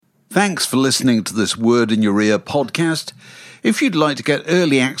Thanks for listening to this Word in Your Ear podcast. If you'd like to get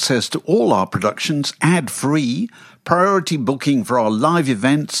early access to all our productions ad-free, priority booking for our live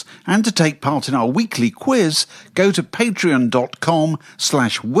events, and to take part in our weekly quiz, go to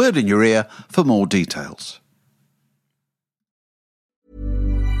patreon.com/wordinyourear for more details.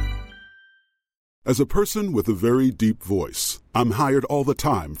 As a person with a very deep voice, I'm hired all the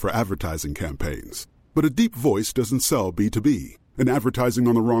time for advertising campaigns. But a deep voice doesn't sell B2B, and advertising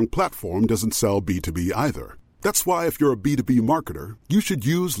on the wrong platform doesn't sell B2B either. That's why if you're a B2B marketer, you should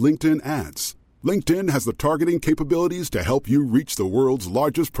use LinkedIn ads. LinkedIn has the targeting capabilities to help you reach the world's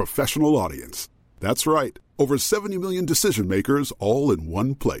largest professional audience. That's right, over 70 million decision makers all in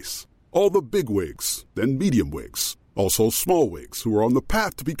one place. All the big wigs, then medium wigs, also small wigs who are on the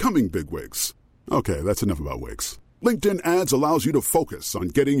path to becoming big wigs. Okay, that's enough about wigs. LinkedIn ads allows you to focus on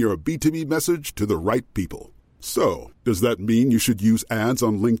getting your B2B message to the right people. So, does that mean you should use ads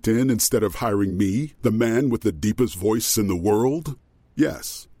on LinkedIn instead of hiring me, the man with the deepest voice in the world?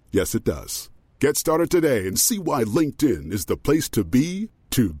 Yes. Yes, it does. Get started today and see why LinkedIn is the place to be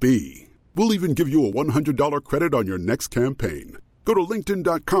to be. We'll even give you a $100 credit on your next campaign. Go to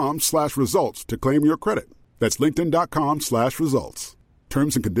linkedin.com/results to claim your credit. That's linkedin.com/results.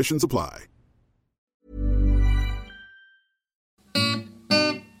 Terms and conditions apply.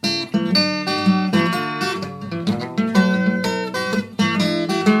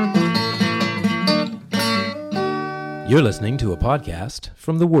 You're listening to a podcast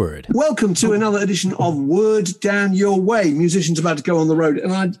from The Word. Welcome to another edition of Word Down Your Way. Musicians about to go on the road.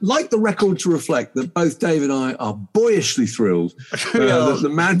 And I'd like the record to reflect that both Dave and I are boyishly thrilled that the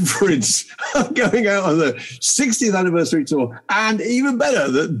Manfreds are going out on the 60th anniversary tour. And even better,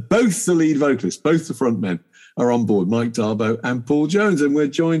 that both the lead vocalists, both the frontmen, are on board, Mike Darbo and Paul Jones. And we're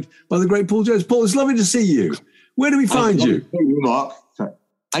joined by the great Paul Jones. Paul, it's lovely to see you. Where do we find you? Mark.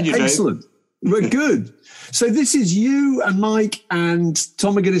 And you, excellent. We're good. So this is you and Mike and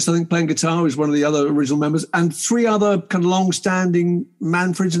Tom McGuinness, I think, playing guitar, who's one of the other original members, and three other kind of long-standing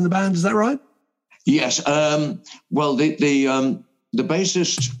Manfreds in the band. Is that right? Yes. Well, the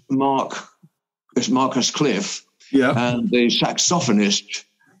bassist is Marcus Cliff, and the saxophonist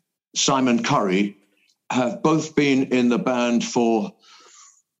Simon Curry have both been in the band for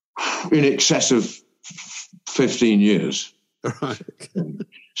in excess of 15 years. Right.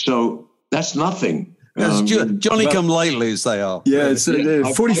 So that's nothing. Johnny-come-latelys they are. Yeah, so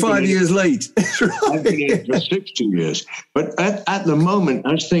 45 years late. I've been in for 60 years. But at the moment,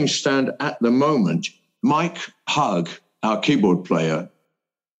 as things stand at the moment, Mike Hugg, our keyboard player,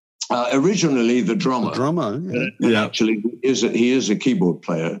 originally the drummer. Actually, he is a keyboard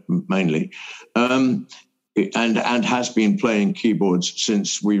player mainly, and has been playing keyboards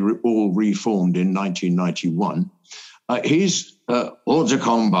since we all reformed in 1991. He's hors de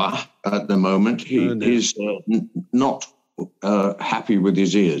combat at the moment. He's not happy with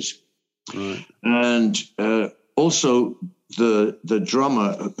his ears. Right. And also the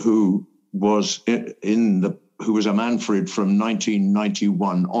drummer who was who was a Manfred from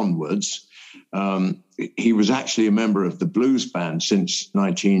 1991 onwards. He was actually a member of the blues band since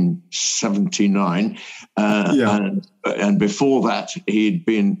 1979. And before that, he'd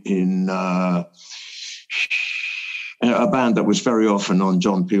been in a band that was very often on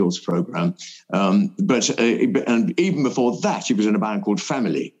John Peel's program. But even before that, he was in a band called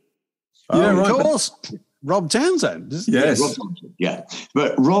Family. Right. Of course. Rob Townsend, isn't yes. Rob Townsend, yeah.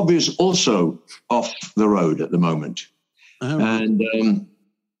 But Rob is also off the road at the moment. Oh. And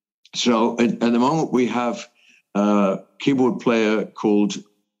so at the moment we have a keyboard player called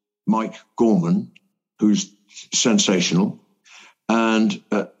Mike Gorman, who's sensational, and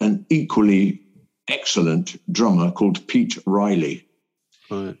an equally excellent drummer called Pete Riley.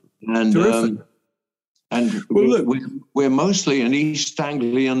 Right. And well, look, we're mostly an East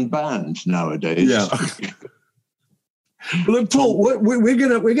Anglian band nowadays. Yeah. Well, look, Paul, we're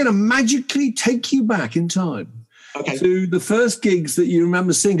gonna magically take you back in time to the first gigs that you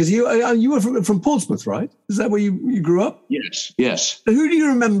remember seeing, because you were from Portsmouth, right? Is that where you grew up? Yes. So who do you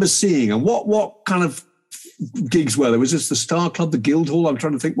remember seeing, and what kind of gigs were there? Was this the Star Club, the Guildhall? I'm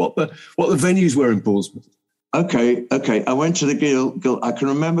trying to think what the venues were in Portsmouth. Okay. I went to the Guild. I can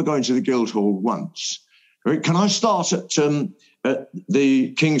remember going to the Guildhall once. Can I start at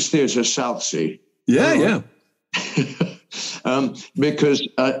the King's Theatre, Southsea? Yeah. Because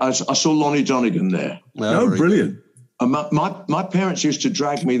I saw Lonnie Donegan there. Oh, brilliant. My parents used to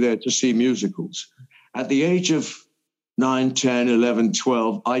drag me there to see musicals. At the age of 9, 10, 11,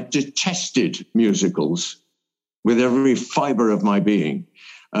 12, I detested musicals with every fibre of my being,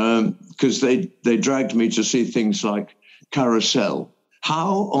 because they dragged me to see things like Carousel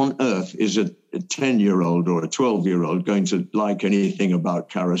How on earth is a 10-year-old or a 12-year-old going to like anything about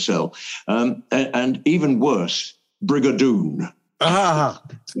Carousel? And even worse, Brigadoon. Ah.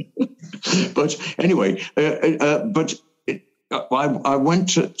 But anyway, I went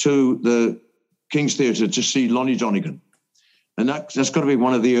to the King's Theatre to see Lonnie Donegan. And that's got to be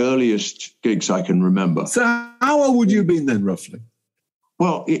one of the earliest gigs I can remember. So how old would you have been then, roughly?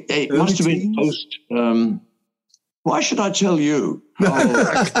 Well, it must have been post... why should I tell you?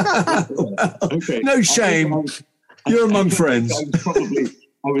 Okay. No shame. You're among friends.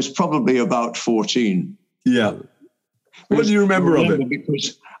 I was probably about 14. Yeah. What do you remember of it?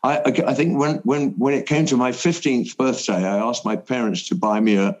 Because I think when it came to my 15th birthday, I asked my parents to buy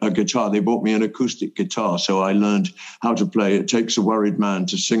me a guitar. They bought me an acoustic guitar, so I learned how to play It Takes a Worried Man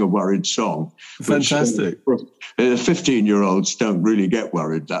to Sing a Worried Song. Fantastic. 15-year-olds don't really get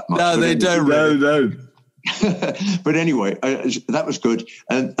worried that much. No, they don't. No. But anyway, that was good.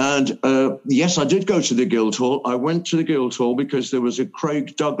 And yes, I did go to the Guildhall. I went to the Guildhall because there was a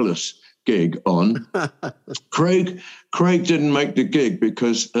Craig Douglas gig on. Craig didn't make the gig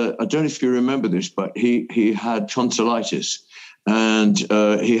because I don't know if you remember this, but he had tonsillitis and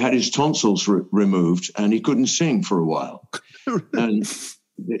he had his tonsils removed and he couldn't sing for a while. And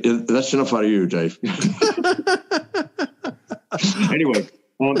that's enough out of you, Dave. Anyway,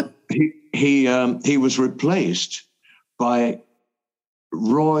 he was replaced by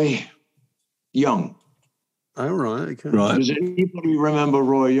Roy Young. Oh, right. Okay. Right. Does anybody remember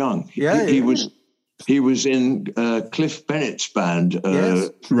Roy Young? Yeah, he was in Cliff Bennett's band. Yes.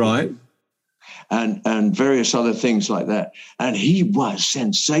 Right. And various other things like that. And he was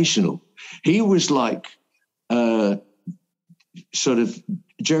sensational. He was like sort of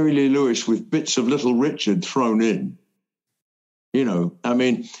Jerry Lee Lewis with bits of Little Richard thrown in. You know, I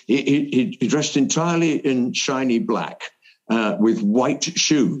mean, he dressed entirely in shiny black with white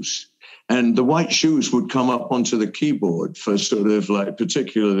shoes. And the white shoes would come up onto the keyboard for sort of like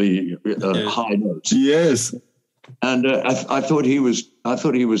particularly high notes. Yes. And I thought he was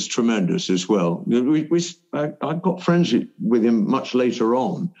tremendous as well. I got friends with him much later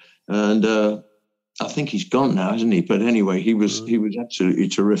on, and I think he's gone now, hasn't he? But anyway, he was absolutely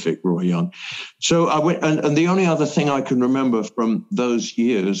terrific, Roy Young. So I went, and the only other thing I can remember from those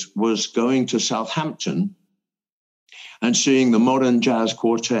years was going to Southampton and seeing the Modern Jazz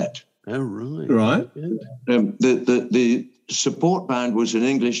Quartet. Oh, right. Right. The support band was an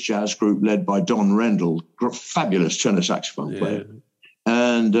English jazz group led by Don Rendell, fabulous tenor saxophone player.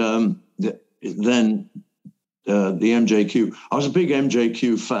 And then the MJQ. I was a big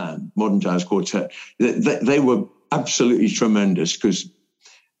MJQ fan, Modern Jazz Quartet. They were absolutely tremendous because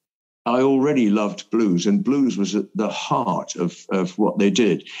I already loved blues, and blues was at the heart of what they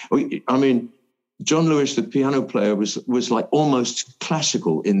did. I mean, John Lewis, the piano player, was like almost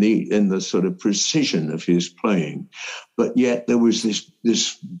classical in the sort of precision of his playing, but yet there was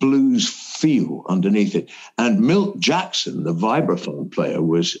this blues feel underneath it. And Milt Jackson, the vibraphone player,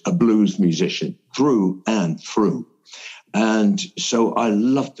 was a blues musician through and through, and so I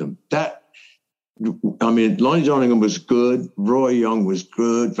loved them. Lonnie Donegan was good, Roy Young was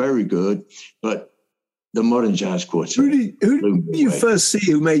good, very good, but the Modern Jazz Quartet. Who did you first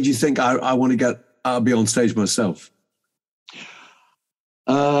see who made you think I want to I'll be on stage myself?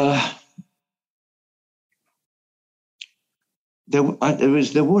 There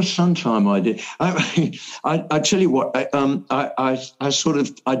was some time I did. I tell you what, I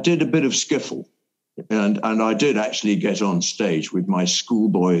did a bit of skiffle, and I did actually get on stage with my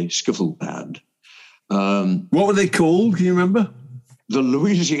schoolboy skiffle band. What were they called? Can you remember? The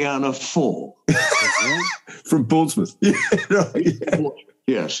Louisiana Four from Portsmouth.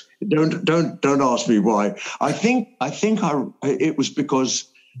 Yes. Don't ask me why. I think it was because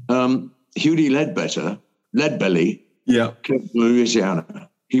Hughie Leadbelly, came from Louisiana.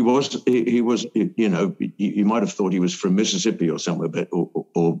 He was, you know, you might have thought he was from Mississippi or somewhere, but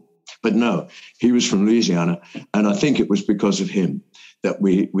no, he was from Louisiana, and I think it was because of him that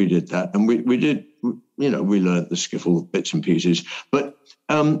we did that, and we did, you know, we learned the skiffle bits and pieces, but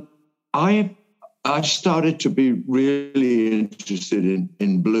I started to be really interested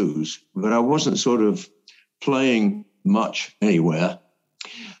in blues, but I wasn't sort of playing much anywhere.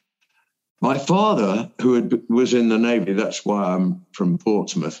 My father, who was in the Navy, that's why I'm from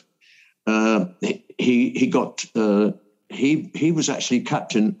Portsmouth, he was actually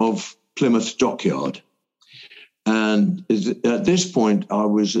captain of Plymouth Dockyard. And at this point, I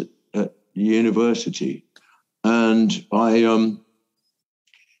was at university, and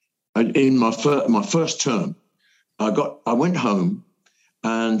in my first term, I went home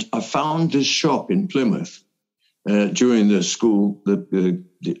and I found this shop in Plymouth during the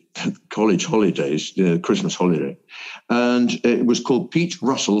college holidays, the Christmas holiday. And it was called Pete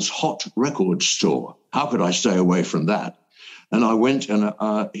Russell's Hot Record Store. How could I stay away from that? And I went and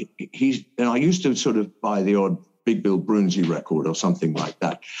I used to sort of buy the odd Big Bill Broonzy record or something like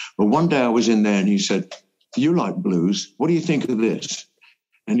that. But one day I was in there and he said, "You like blues? What do you think of this?"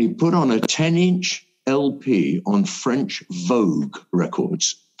 And he put on a 10-inch LP on French Vogue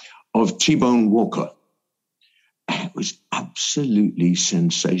records of T-Bone Walker. It was absolutely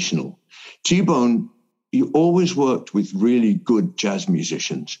sensational. T-Bone, you always worked with really good jazz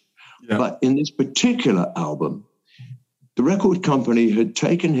musicians. Yeah. But in this particular album, the record company had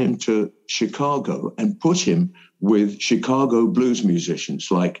taken him to Chicago and put him with Chicago blues musicians,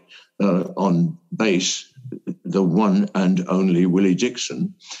 like on bass, the one and only Willie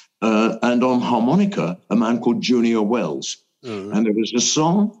Dixon, and on harmonica, a man called Junior Wells. Mm-hmm. And there was a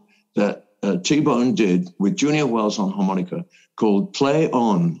song that T-Bone did with Junior Wells on harmonica called "Play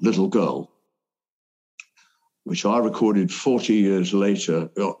On, Little Girl," which I recorded 40 years later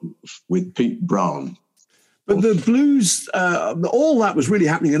with Pete Brown. But the blues, all that was really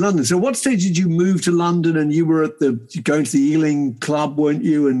happening in London. So what stage did you move to London, and you were going to the Ealing Club, weren't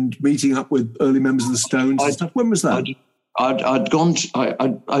you, and meeting up with early members of the Stones and stuff? When was that?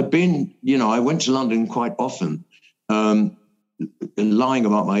 I'd been, I went to London quite often, lying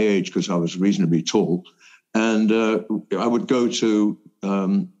about my age because I was reasonably tall. And I would go to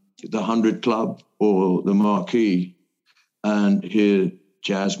the 100 Club or the Marquee and hear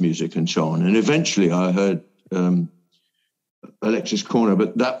jazz music and so on. And eventually I heard Alexis Corner,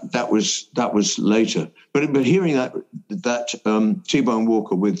 but that was later. But hearing that T-Bone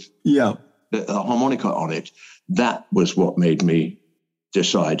Walker with a harmonica on it, that was what made me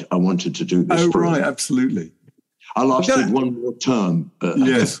decide I wanted to do this. Oh, right, absolutely. I lasted one more term.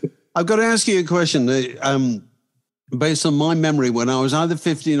 Yes. I've got to ask you a question. Based on my memory, when I was either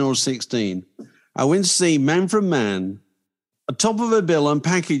 15 or 16, I went to see Manfred Mann, a top of a bill on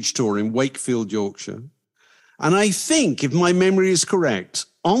package tour in Wakefield, Yorkshire. And I think, if my memory is correct,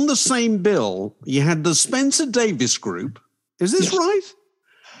 on the same bill, you had the Spencer Davis Group. Is this right?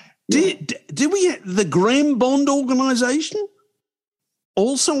 Yeah. Did we get the Graham Bond Organisation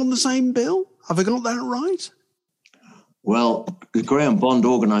also on the same bill? Have I got that right? Well, the Graham Bond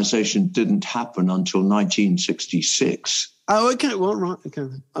Organisation didn't happen until 1966. Oh, okay. Well, right. Okay.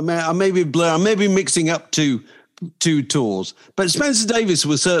 I may be mixing up two tours, but Spencer Davis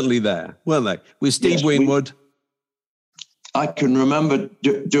was certainly there, weren't they? With Steve Winwood. I can remember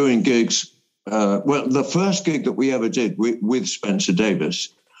doing gigs. Well, the first gig that we ever did with Spencer Davis.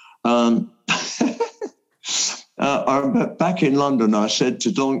 Back in London, I said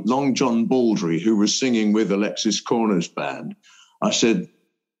to Long John Baldry, who was singing with Alexis Corner's band, I said,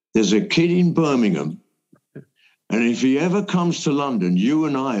 "There's a kid in Birmingham, and if he ever comes to London, you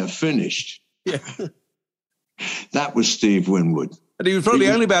and I are finished." Yeah. That was Steve Winwood. And he was probably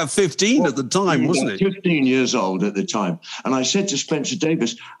only about 15 at the time, wasn't he? 15 years old at the time. And I said to Spencer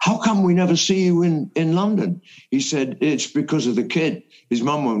Davis, "How come we never see you in London?" He said, "It's because of the kid. His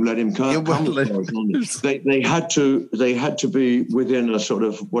mum won't let him come." They had to be within a sort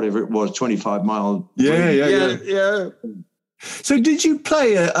of, whatever it was, 25 mile. Yeah. So did you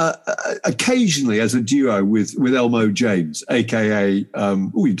play occasionally as a duo with Elmo James, a.k.a.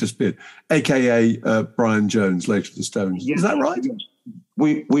 You've just been, a.k.a. Brian Jones, later the Stones? Is that right?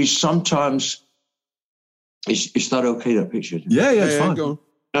 We sometimes... Is that okay, that picture? Yeah, it's fine. Go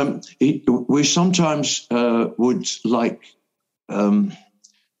on. We sometimes would, like,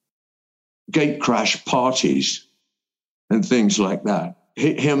 gate crash parties and things like that.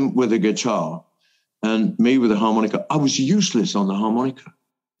 Hit him with a guitar and me with a harmonica. I was useless on the harmonica.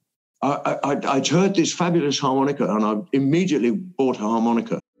 I'd heard this fabulous harmonica and I immediately bought a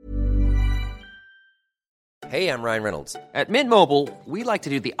harmonica. Hey, I'm Ryan Reynolds. At Mint Mobile, we like to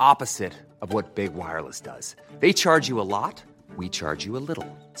do the opposite of what Big Wireless does. They charge you a lot, we charge you a little.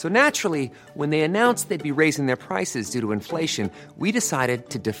 So naturally, when they announced they'd be raising their prices due to inflation, we decided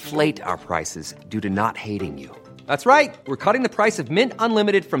to deflate our prices due to not hating you. That's right. We're cutting the price of Mint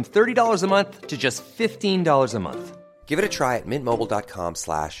Unlimited from $30 a month to just $15 a month. Give it a try at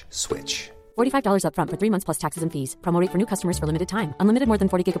mintmobile.com/switch. $45 up front for 3 months plus taxes and fees. Promo rate for new customers for limited time. Unlimited more than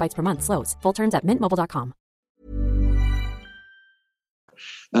 40 gigabytes per month. Slows full terms at mintmobile.com.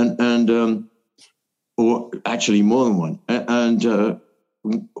 Or actually more than one. And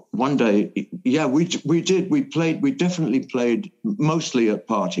one day, we definitely played mostly at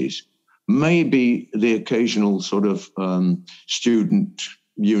parties. Maybe the occasional sort of student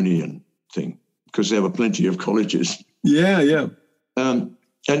union thing, because there were plenty of colleges. Yeah. And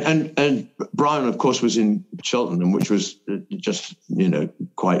And Brian, of course, was in Cheltenham, which was just,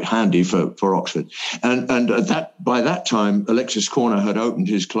 quite handy for Oxford. And by that time, Alexis Korner had opened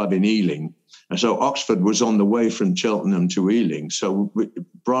his club in Ealing. And so Oxford was on the way from Cheltenham to Ealing. So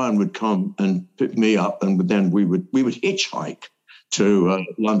Brian would come and pick me up, and then we would hitchhike to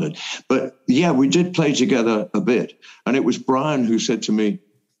London. But yeah, we did play together a bit. And it was Brian who said to me,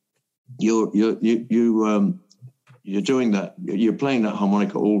 you're doing that, you're playing that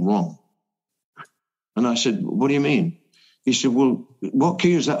harmonica all wrong. And I said, what do you mean? He said, well, what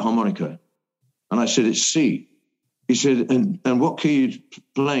key is that harmonica? And I said, it's C. He said, and what key are you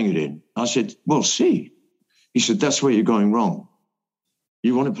playing it in? I said, well, C. He said, that's where you're going wrong.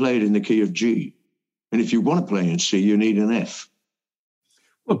 You want to play it in the key of G. And if you want to play in C, you need an F.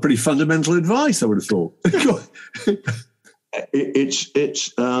 Well, pretty fundamental advice, I would have thought.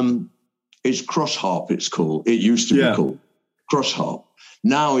 It's cross harp, it's called. It used to be called cross harp.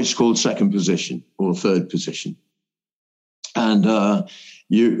 Now it's called second position or third position. And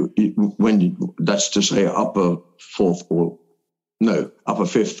that's to say upper fifth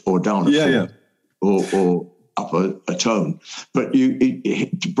or down a fourth or up a tone. But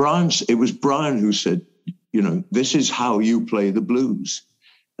it was Brian who said, this is how you play the blues,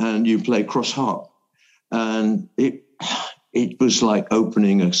 and you play cross harp. And it was like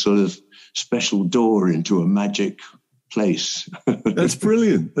opening a sort of special door into a magic place. That's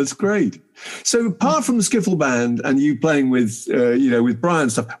brilliant. That's great. So apart from the skiffle band and you playing with Brian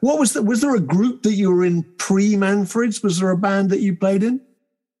and stuff, was there a group that you were in pre-Manfreds? Was there a band that you played in?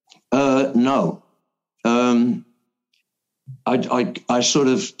 No. I sort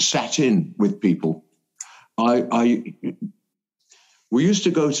of sat in with people. We used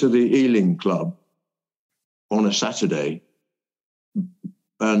to go to the Ealing Club on a Saturday,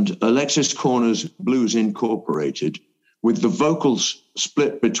 and Alexis Korner's Blues Incorporated, with the vocals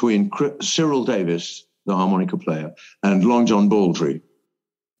split between Cyril Davis, the harmonica player, and Long John Baldry.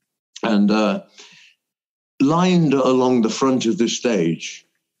 And lined along the front of the stage,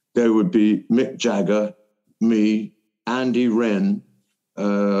 there would be Mick Jagger, me, Andy Wren,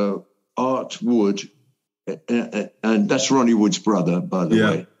 Art Wood, and that's Ronnie Wood's brother, by the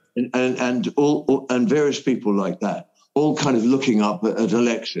way, and various people like that, all kind of looking up at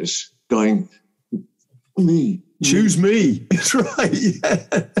Alexis, going, me. Choose me. That's right. Yeah.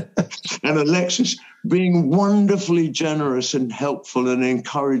 And Alexis, being wonderfully generous and helpful and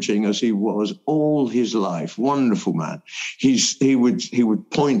encouraging as he was all his life, wonderful man. He would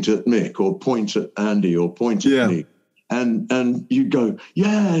point at Mick or point at Andy or point at me, and you'd go,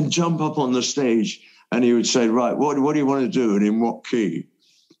 and jump up on the stage, and he would say, right, what do you want to do and in what key?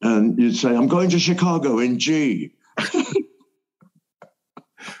 And you'd say, I'm going to Chicago in G.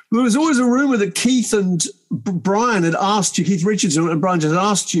 There was always a rumor that Keith and Brian had asked you, Keith Richardson and Brian had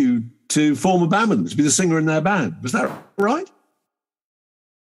asked you to form a band with them, to be the singer in their band. Was that right?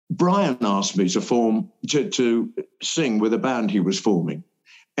 Brian asked me to sing with a band he was forming.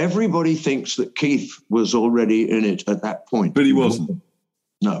 Everybody thinks that Keith was already in it at that point. But he wasn't.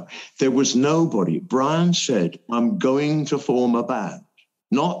 No, there was nobody. Brian said, I'm going to form a band.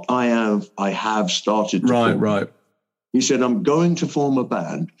 Not I have started to form. Right. He said, I'm going to form a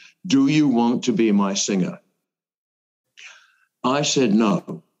band. Do you want to be my singer? I said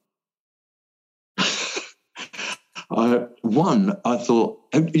no. I thought,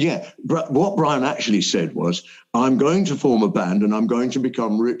 what Brian actually said was, I'm going to form a band and I'm going to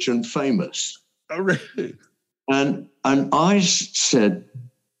become rich and famous. Oh, really? And I said,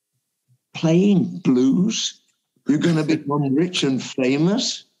 playing blues? You're going to become rich and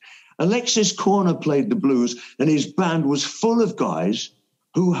famous? Alexis Korner played the blues, and his band was full of guys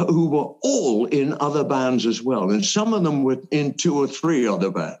who were all in other bands as well. And some of them were in 2 or 3 other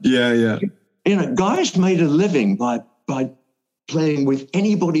bands. Yeah. Guys made a living by playing with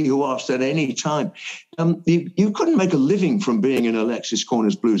anybody who asked at any time. You couldn't make a living from being in Alexis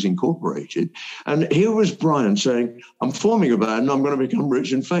Korner's Blues Incorporated. And here was Brian saying, I'm forming a band and I'm going to become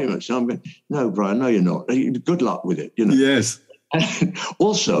rich and famous. And I'm going, no, Brian, no, you're not. Good luck with it. Yes. And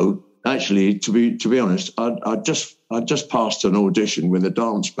also, actually, to be honest, I just passed an audition with a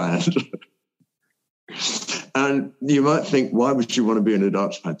dance band. And you might think, why would you want to be in a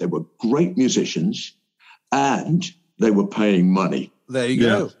dance band? They were great musicians and they were paying money. There you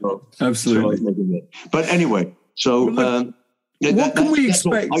go. So, absolutely. But anyway, so what can we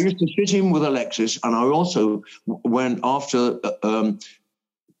expect? I used to fit in with Alexis, and I also, when after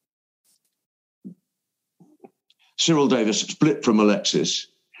Cyril Davis split from Alexis,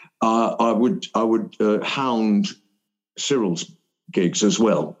 I would hound Cyril's gigs as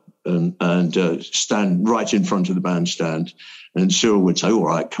well. stand right in front of the bandstand. And Cyril would say, all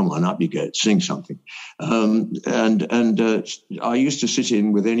right, come on up, sing something. I used to sit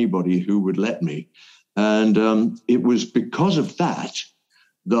in with anybody who would let me. And it was because of that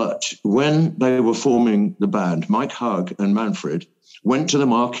when they were forming the band, Mike Hug and Manfred went to the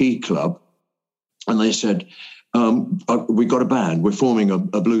Marquee Club and they said, we got a band. We're forming a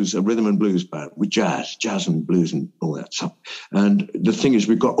rhythm and blues band with jazz and blues and all that stuff. And the thing is,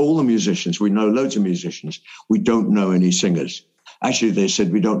 we've got all the musicians. We know loads of musicians. We don't know any singers. Actually, they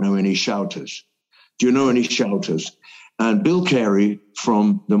said, we don't know any shouters. Do you know any shouters? And Bill Carey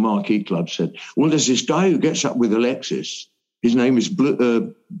from the Marquee Club said, well, there's this guy who gets up with Alexis. His name is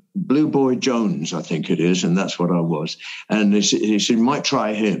Blue Boy Jones, I think it is, and that's what I was. And he said, you might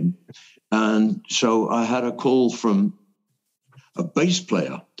try him. And so I had a call from a bass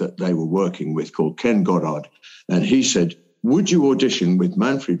player that they were working with called Ken Goddard. And he said, would you audition with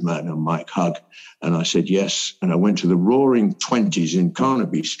Manfred Mann and Mike Hug? And I said, yes. And I went to the Roaring Twenties in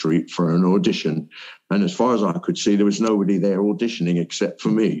Carnaby Street for an audition. And as far as I could see, there was nobody there auditioning except for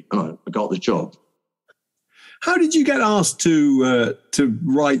me. And I got the job. How did you get asked to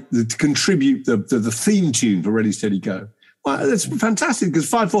contribute the theme tune for Ready, Steady, Go? Well, that's fantastic, because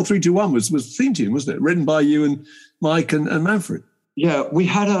 5, 4, 3, 2, 1 was the theme tune, wasn't it? Written by you and Mike and Manfred. Yeah, we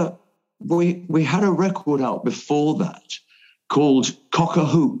had a record out before that called Cock a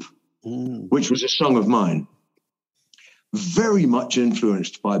Hoop, which was a song of mine, very much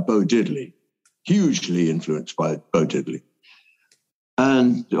influenced by Bo Diddley, hugely influenced by Bo Diddley.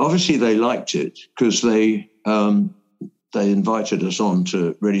 And obviously they liked it because they invited us on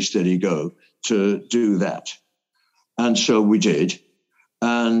to Ready, Steady, Go to do that. And so we did.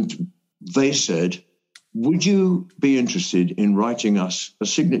 And they said, would you be interested in writing us a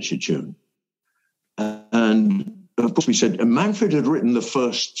signature tune? And of course we said, and Manfred had written the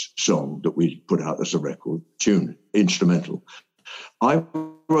first song that we put out as a record, tune, instrumental. I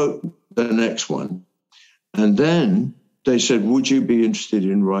wrote the next one. And then they said, would you be interested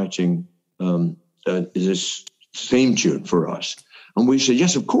in writing this theme tune for us? And we said,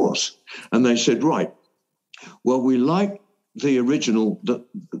 yes, of course. And they said, right, well, we like the original, the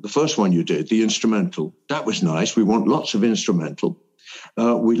first one you did, the instrumental. That was nice. We want lots of instrumental.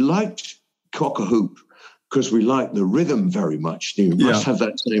 We liked Cock a Hoop because we liked the rhythm very much. You must have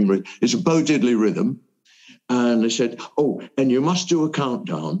that same rhythm. It's a Bo Diddley rhythm. And they said, oh, and you must do a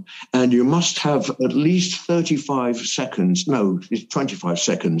countdown, and you must have at least 25 seconds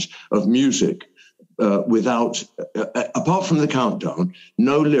of music without, apart from the countdown,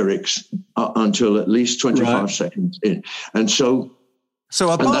 no lyrics until at least 25 seconds in. And so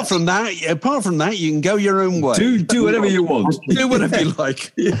apart from that, you can go your own way. Do whatever you want. Do whatever you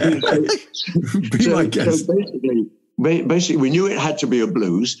like. Be my guest. So basically, we knew it had to be a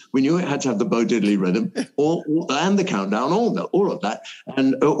blues. We knew it had to have the Bo Diddley rhythm, and the countdown, all of that.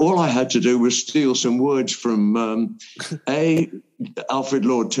 And all I had to do was steal some words from Alfred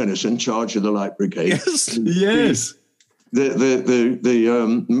Lord Tennyson, Charge of the Light Brigade. Yes. The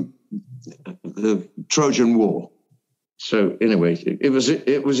Trojan War. So anyway, it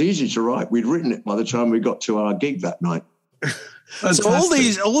was easy to write. We'd written it by the time we got to our gig that night. Fantastic.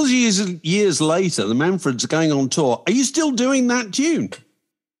 So all these years later, the Manfreds are going on tour. Are you still doing that tune?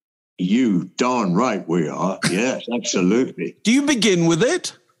 You darn right we are. Yes, absolutely. Do you begin with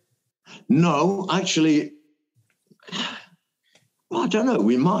it? No, actually, well, I don't know.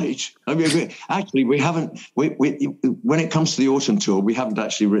 We might. I mean, actually, we haven't. When it comes to the autumn tour, we haven't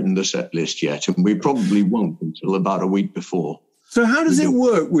actually written the set list yet, and we probably won't until about a week before. So how does it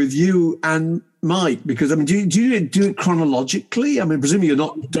work with you and Mike? Because, I mean, do you do it chronologically? I mean, presumably you're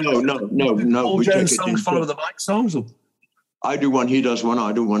not... No. All Jones songs follow the Mike songs? Or? I do one, he does one,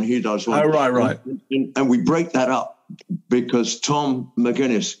 I do one, he does one. Oh, right. And we break that up because Tom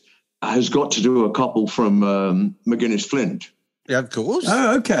McGuinness has got to do a couple from McGuinness Flint. Yeah, of course.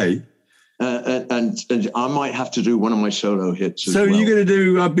 Oh, okay. And I might have to do one of my solo hits as well. So you're going to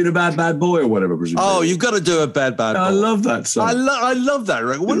do I've Been a Bad, Bad Boy or whatever, presumably? Oh, you've got to do a Bad, Bad Boy. I love that song. I love that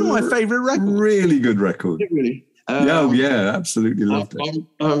record. One of my favourite records. Really good record. Really? Absolutely loved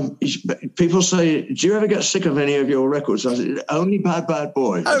it. People say, do you ever get sick of any of your records? I said, only Bad, Bad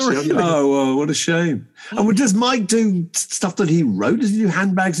Boy. Oh, really? Well, what a shame. And does Mike do stuff that he wrote? Does he do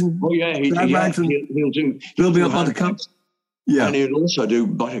handbags and handbags? He'll do. Building Up Buttercup? Yeah. And he'll also do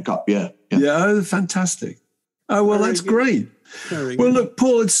Buttercup, yeah. Yeah, fantastic. Oh, well, that's great. Well, look,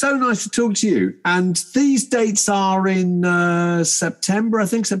 Paul, it's so nice to talk to you. And these dates are in September, I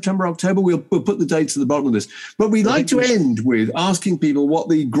think, September, October. We'll put the dates at the bottom of this. But we'd like to end with asking people what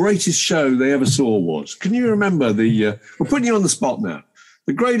the greatest show they ever saw was. Can you remember we're putting you on the spot now.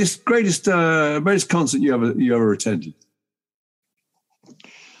 The greatest concert you ever attended?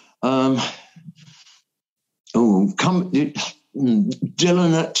 Dylan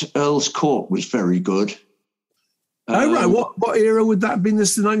at Earl's Court was very good. Right. What era would that have been?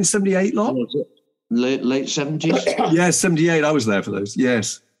 This is the 1978 lot? Late 70s? Yeah, 78. I was there for those.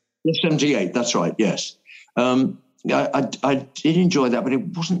 Yes. 78, that's right, yes. I did enjoy that, but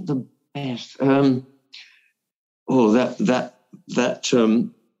it wasn't the best. That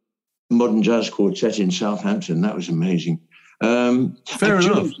modern jazz quartet in Southampton, that was amazing. Fair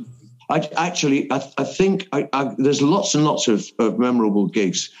enough. I think there's lots and lots of memorable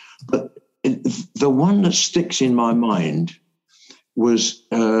gigs, but the one that sticks in my mind was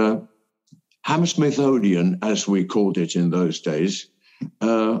Hammersmith Odeon, as we called it in those days,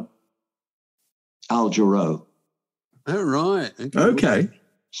 Al Jarreau. Oh, right. Okay.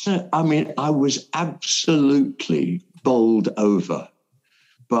 So, I mean, I was absolutely bowled over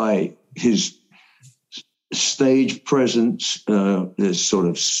by his stage presence, this sort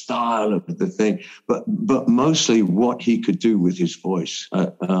of style of the thing, but mostly what he could do with his voice.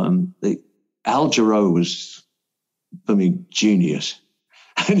 Al Jarreau was, for me, genius.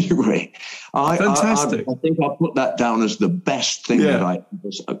 Anyway, fantastic. I think I'll put that down as the best thing that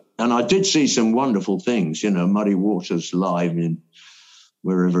and I did see some wonderful things, Muddy Waters live in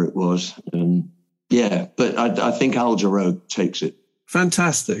wherever it was. But I think Al Jarreau takes it.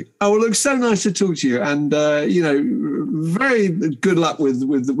 Fantastic. Oh, well, look, so nice to talk to you. And, very good luck with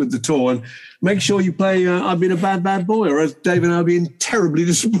the tour. And make sure you play I've Been a Bad, Bad Boy, or as Dave and I have been terribly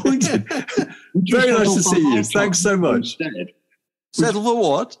disappointed. Very nice to see you. Thanks so much. Settle for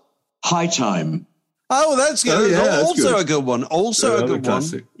what? High Time. Oh, that's good. Oh, yeah, that's also good. A good one. Also a good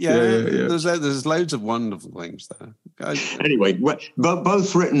classic. one. Yeah. Yeah. There's loads of wonderful things there. Anyway,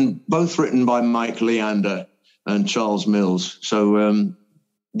 both written by Mike Leander and Charles Mills. So,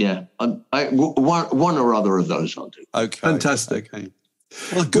 one or other of those I'll do. Okay. Fantastic. Okay.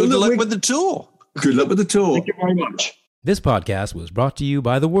 Well, good luck with the tour. Good luck with the tour. Thank you very much. This podcast was brought to you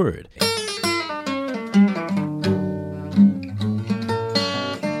by The Word.